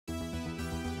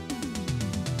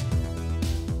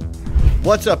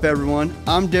What's up, everyone?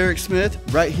 I'm Derek Smith,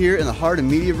 right here in the heart of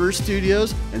Mediaverse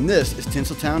Studios, and this is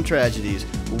Tinseltown Tragedies,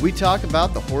 where we talk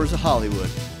about the horrors of Hollywood,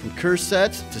 from cursed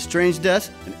sets to strange deaths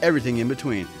and everything in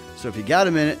between. So if you got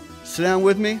a minute, sit down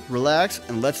with me, relax,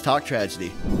 and let's talk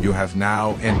tragedy. You have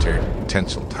now entered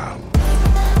Tinseltown.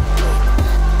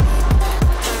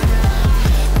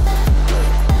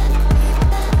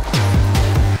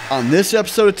 On this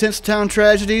episode of Tinseltown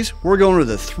Tragedies, we're going to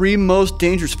the 3 most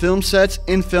dangerous film sets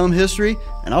in film history,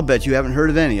 and I'll bet you haven't heard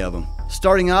of any of them.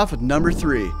 Starting off with number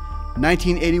 3,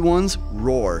 1981's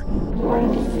Roar.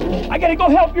 I gotta go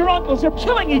help your uncles, they're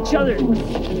killing each other.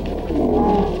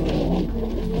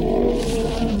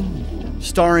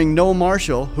 Starring Noel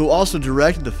Marshall, who also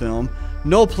directed the film.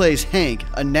 Noel plays Hank,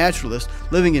 a naturalist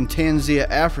living in Tanzania,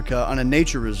 Africa on a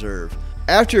nature reserve.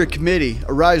 After a committee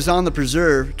arrives on the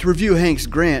preserve to review Hank's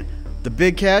grant, the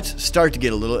big cats start to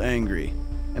get a little angry.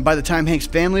 And by the time Hank's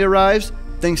family arrives,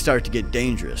 things start to get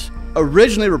dangerous.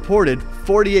 Originally reported,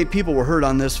 48 people were hurt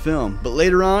on this film, but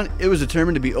later on, it was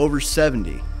determined to be over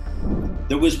 70.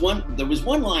 There was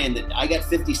one lion that I got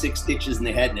 56 stitches in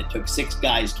the head, and it took 6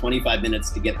 guys 25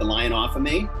 minutes to get the lion off of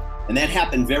me. And that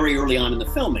happened very early on in the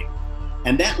filming.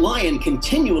 And that lion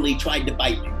continually tried to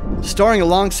bite me. Starring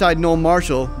alongside Noel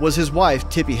Marshall was his wife,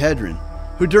 Tippi Hedren,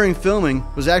 who during filming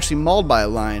was actually mauled by a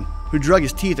lion who drug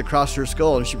his teeth across her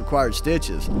skull and she required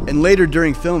stitches. And later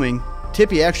during filming,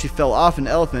 Tippi actually fell off an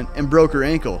elephant and broke her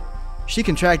ankle. She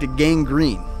contracted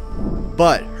gangrene.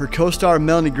 But her co-star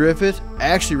Melanie Griffith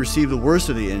actually received the worst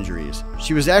of the injuries.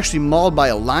 She was actually mauled by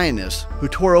a lioness who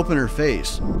tore open her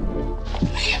face.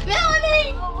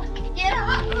 Melanie! Get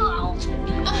up! No!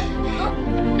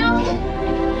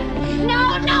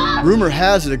 Rumor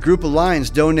has it a group of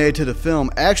lions donated to the film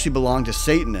actually belonged to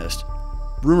Satanists.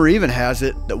 Rumor even has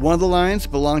it that one of the lions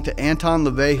belonged to Anton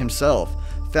LaVey himself,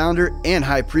 founder and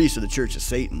high priest of the Church of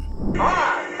Satan.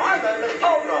 Hi, I'm the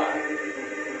Minnesota.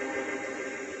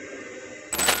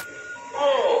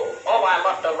 Oh, I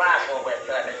love to wrestle with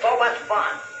him. It's so much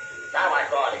fun. Now I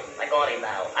got him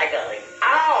now. I got him.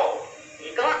 Ow!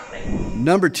 You got me.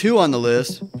 Number 2 on the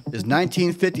list is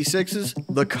 1956's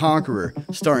The Conqueror,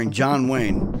 starring John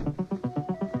Wayne.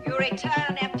 You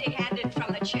return empty-handed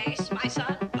from the chase, my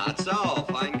son? Not so,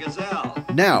 fine gazelle.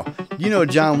 Now, you know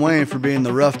John Wayne for being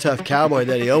the rough, tough cowboy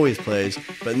that he always plays,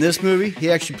 but in this movie, he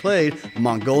actually played a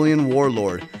Mongolian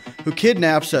warlord who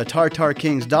kidnaps a Tartar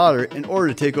king's daughter in order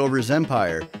to take over his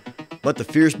empire. But the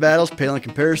fierce battles pale in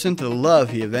comparison to the love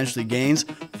he eventually gains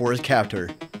for his captor.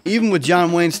 Even with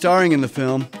John Wayne starring in the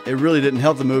film, it really didn't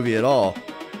help the movie at all.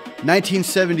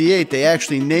 1978, they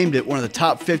actually named it one of the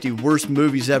top 50 worst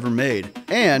movies ever made.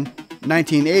 And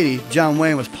 1980, John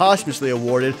Wayne was posthumously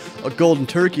awarded a Golden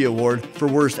Turkey Award for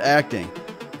Worst Acting.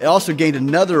 It also gained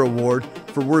another award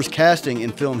for Worst Casting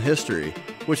in film history,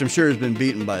 which I'm sure has been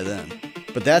beaten by then.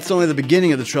 But that's only the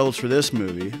beginning of the troubles for this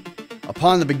movie.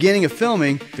 Upon the beginning of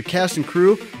filming, the cast and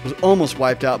crew was almost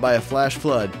wiped out by a flash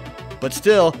flood. But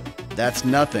still, that's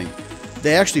nothing.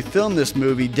 They actually filmed this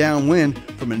movie downwind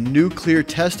from a nuclear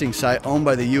testing site owned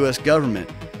by the US government.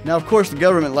 Now, of course, the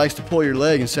government likes to pull your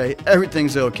leg and say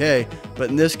everything's okay, but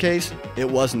in this case, it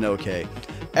wasn't okay.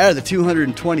 Out of the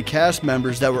 220 cast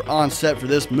members that were on set for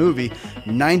this movie,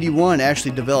 91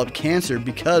 actually developed cancer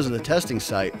because of the testing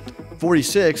site.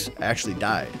 46 actually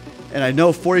died. And I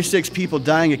know 46 people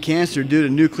dying of cancer due to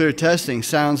nuclear testing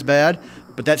sounds bad,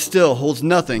 but that still holds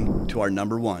nothing to our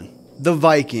number 1. The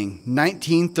Viking,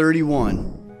 1931.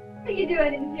 What are you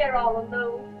doing in here all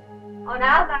alone? On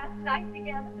our last night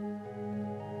together?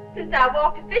 Since I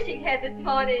walked a fishing head this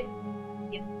morning,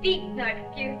 your feet's no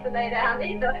excuse to lay down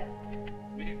either.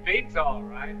 My feet's all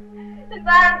right. Then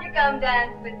why don't you come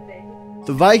dance with me?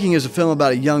 The Viking is a film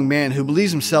about a young man who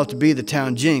believes himself to be the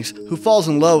town jinx who falls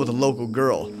in love with a local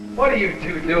girl. What are you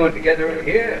two doing together in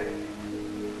here?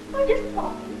 We're just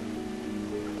talking.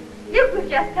 You were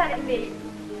just telling me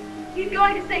he's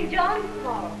going to St. John's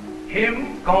tomorrow.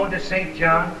 Him going to St.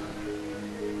 John's?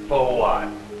 For what?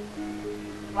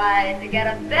 Why, to get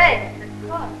us there, of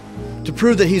course. To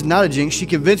prove that he's not a jinx, she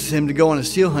convinces him to go on a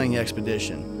seal hunting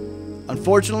expedition.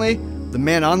 Unfortunately, the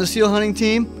man on the seal hunting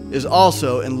team is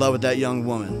also in love with that young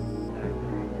woman.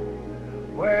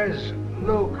 Where's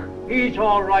Luke? He's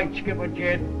all right, Skipper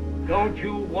Jed. Don't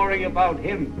you worry about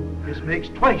him. This makes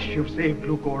twice you've saved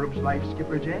Luke Orum's life,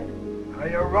 Skipper Jed.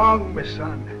 You're wrong, my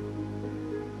son.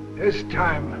 This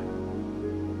time,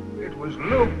 it was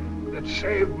Luke that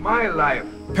saved my life.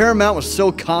 Paramount was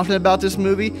so confident about this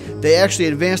movie, they actually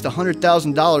advanced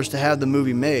 $100,000 to have the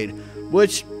movie made,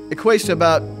 which equates to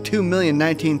about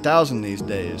 $2,019,000 these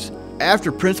days. After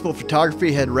principal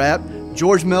photography had wrapped,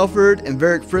 George Melford and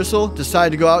Varick Frissell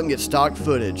decided to go out and get stock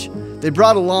footage. They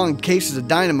brought along cases of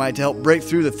dynamite to help break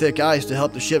through the thick ice to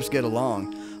help the ships get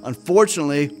along.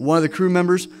 Unfortunately, one of the crew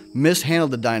members mishandled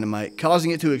the dynamite,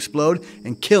 causing it to explode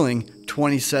and killing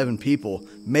 27 people,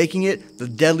 making it the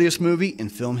deadliest movie in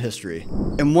film history.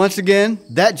 And once again,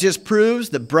 that just proves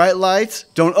that bright lights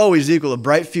don't always equal a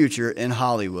bright future in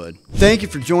Hollywood. Thank you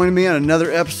for joining me on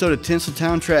another episode of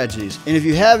Tinseltown Tragedies. And if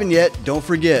you haven't yet, don't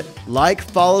forget, like,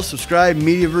 follow, subscribe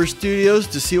Mediaverse Studios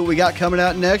to see what we got coming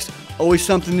out next. Always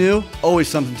something new, always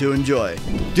something to enjoy.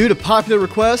 Due to popular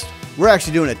request, we're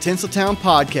actually doing a Tinseltown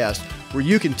podcast where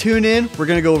you can tune in. We're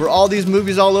going to go over all these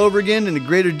movies all over again in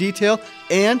greater detail,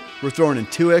 and we're throwing in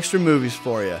 2 extra movies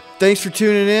for you. Thanks for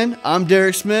tuning in. I'm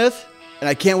Derek Smith, and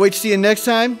I can't wait to see you next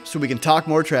time so we can talk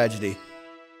more tragedy.